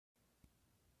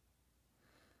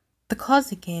The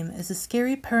Closet Game is a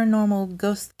scary paranormal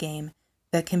ghost game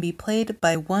that can be played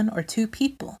by 1 or 2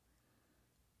 people.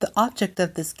 The object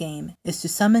of this game is to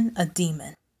summon a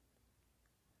demon.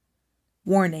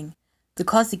 Warning: the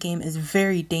Closet Game is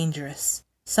very dangerous.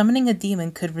 Summoning a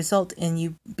demon could result in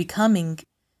you becoming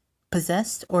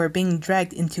possessed or being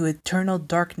dragged into eternal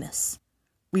darkness.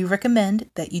 We recommend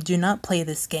that you do not play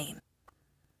this game.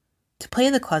 To play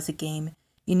the Closet Game,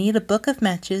 you need a book of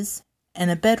matches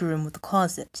and a bedroom with a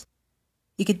closet.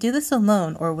 You could do this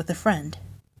alone or with a friend.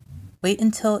 Wait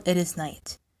until it is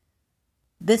night.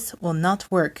 This will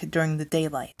not work during the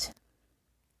daylight.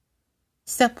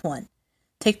 Step 1.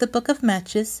 Take the book of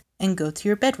matches and go to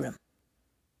your bedroom.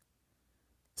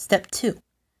 Step 2.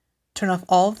 Turn off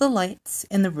all of the lights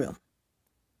in the room.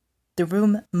 The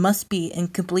room must be in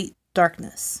complete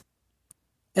darkness.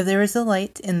 If there is a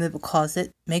light in the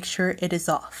closet, make sure it is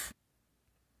off.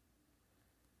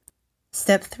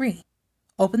 Step 3.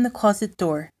 Open the closet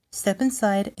door, step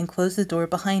inside, and close the door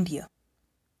behind you.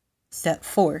 Step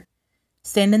 4.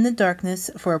 Stand in the darkness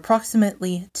for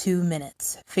approximately 2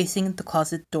 minutes, facing the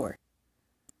closet door.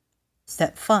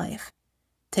 Step 5.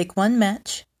 Take 1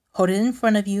 match, hold it in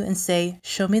front of you, and say,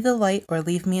 "Show me the light or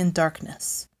leave me in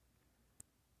darkness."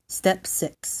 Step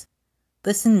 6.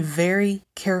 Listen very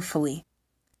carefully.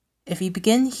 If you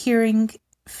begin hearing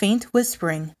faint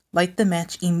whispering, light the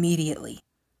match immediately.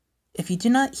 If you do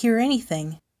not hear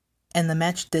anything, and the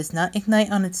match does not ignite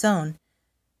on its own,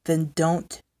 then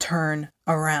don't turn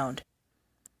around.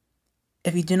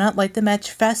 If you do not light the match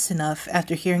fast enough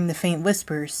after hearing the faint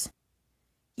whispers,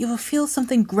 you will feel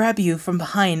something grab you from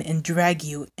behind and drag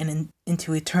you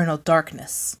into eternal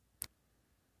darkness.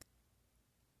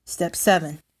 Step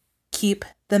 7. Keep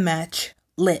the match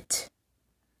lit.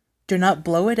 Do not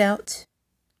blow it out.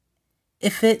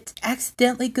 If it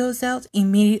accidentally goes out,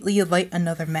 immediately light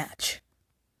another match.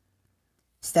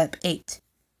 Step 8.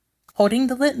 Holding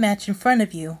the lit match in front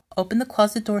of you, open the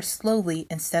closet door slowly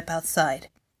and step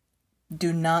outside.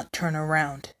 Do not turn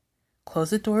around. Close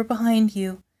the door behind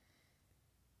you.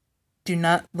 Do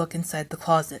not look inside the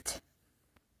closet.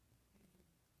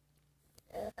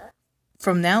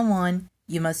 From now on,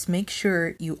 you must make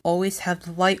sure you always have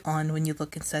the light on when you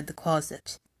look inside the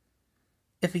closet.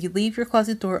 If you leave your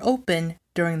closet door open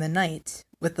during the night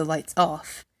with the lights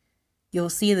off, you'll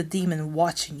see the demon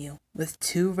watching you with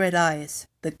 2 red eyes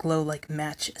that glow like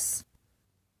matches.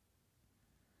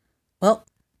 Well,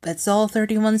 that's all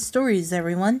 31 stories,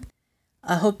 everyone.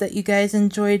 I hope that you guys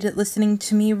enjoyed listening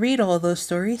to me read all those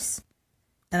stories,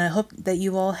 and I hope that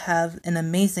you all have an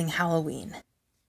amazing Halloween.